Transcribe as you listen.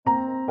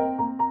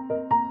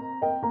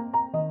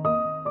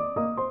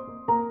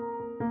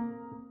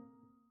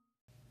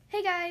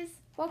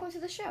welcome to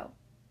the show.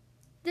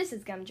 This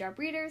is Gumdrop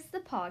Readers, the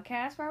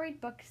podcast where I read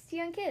books to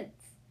young kids.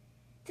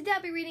 Today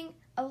I'll be reading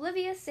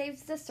Olivia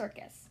Saves the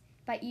Circus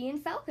by Ian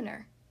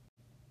Falconer.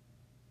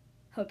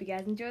 Hope you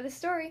guys enjoy the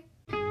story.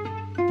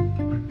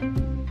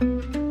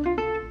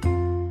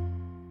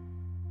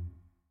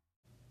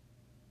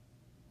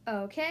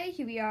 Okay,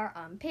 here we are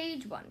on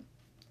page 1.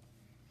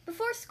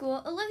 Before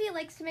school, Olivia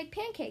likes to make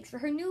pancakes for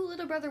her new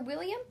little brother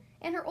William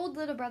and her old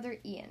little brother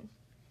Ian.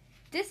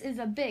 This is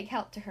a big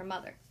help to her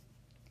mother.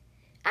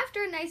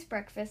 After a nice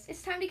breakfast,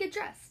 it's time to get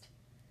dressed.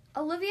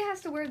 Olivia has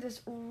to wear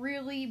this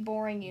really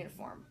boring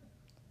uniform,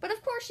 but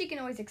of course she can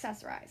always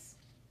accessorize.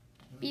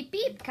 Beep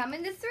beep,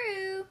 coming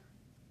through.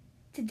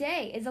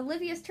 Today is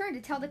Olivia's turn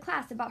to tell the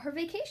class about her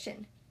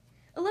vacation.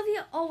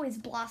 Olivia always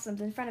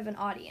blossoms in front of an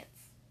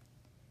audience.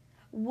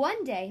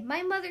 One day,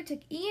 my mother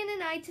took Ian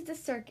and I to the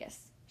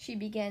circus, she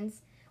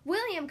begins.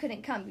 William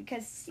couldn't come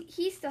because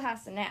he still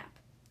has to nap.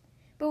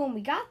 But when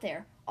we got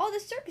there, all the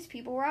circus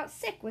people were out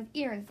sick with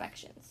ear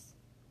infections.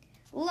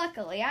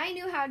 Luckily, I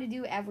knew how to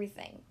do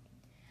everything.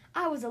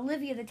 I was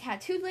Olivia the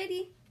tattooed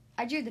lady.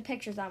 I drew the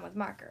pictures on with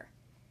marker.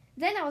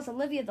 Then I was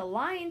Olivia the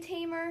lion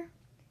tamer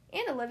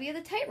and Olivia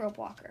the tightrope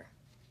walker.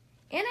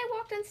 And I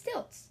walked on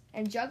stilts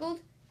and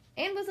juggled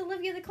and was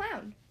Olivia the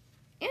clown.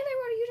 And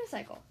I rode a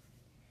unicycle.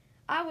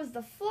 I was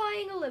the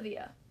flying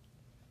Olivia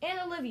and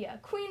Olivia,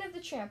 queen of the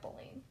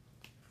trampoline.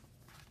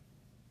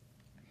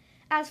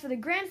 As for the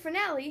grand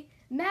finale,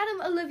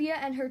 Madame Olivia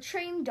and her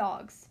trained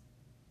dogs.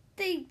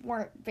 They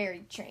weren't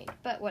very trained,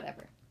 but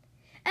whatever.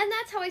 And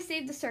that's how I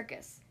saved the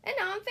circus. And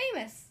now I'm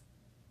famous.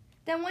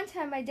 Then one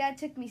time my dad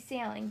took me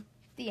sailing.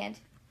 The end.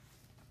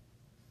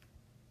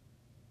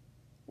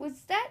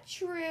 Was that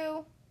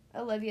true?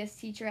 Olivia's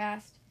teacher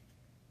asked.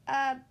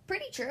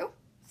 Pretty true,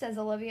 says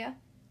Olivia.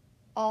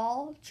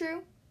 All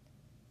true?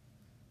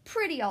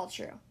 Pretty all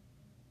true.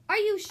 Are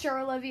you sure,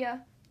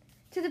 Olivia?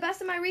 To the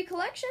best of my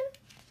recollection?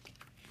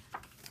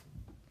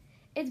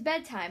 It's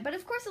bedtime, but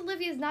of course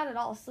Olivia's not at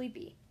all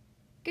sleepy.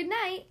 Good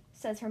night,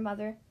 says her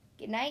mother.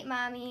 Good night,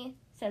 Mommy,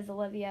 says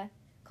Olivia.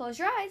 Close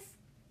your eyes.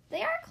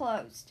 They are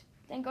closed.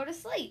 Then go to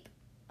sleep.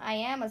 I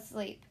am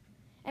asleep.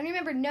 And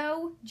remember,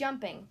 no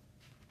jumping.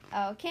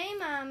 Okay,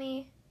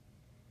 Mommy.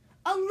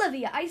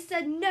 Olivia, I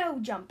said no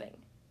jumping.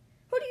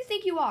 Who do you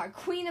think you are,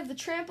 queen of the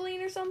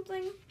trampoline or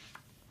something?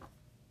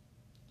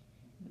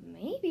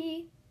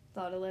 Maybe,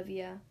 thought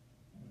Olivia.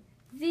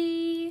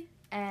 The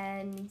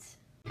end.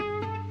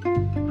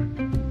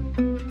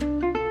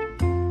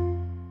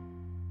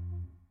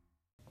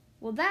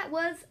 Well, that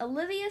was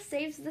Olivia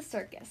Saves the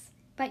Circus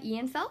by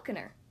Ian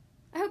Falconer.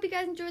 I hope you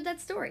guys enjoyed that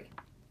story.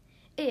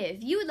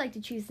 If you would like to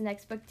choose the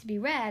next book to be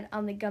read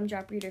on the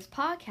Gumdrop Readers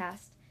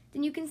podcast,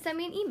 then you can send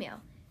me an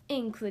email,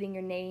 including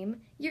your name,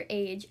 your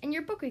age, and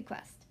your book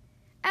request.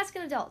 Ask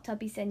an adult to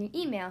help you send your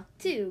email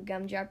to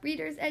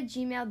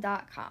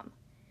gumdropreaders@gmail.com.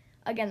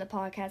 Again, the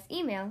podcast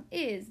email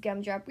is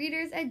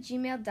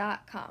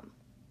gumdropreaders@gmail.com.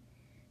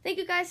 Thank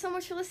you guys so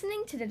much for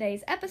listening to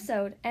today's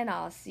episode, and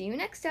I'll see you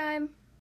next time.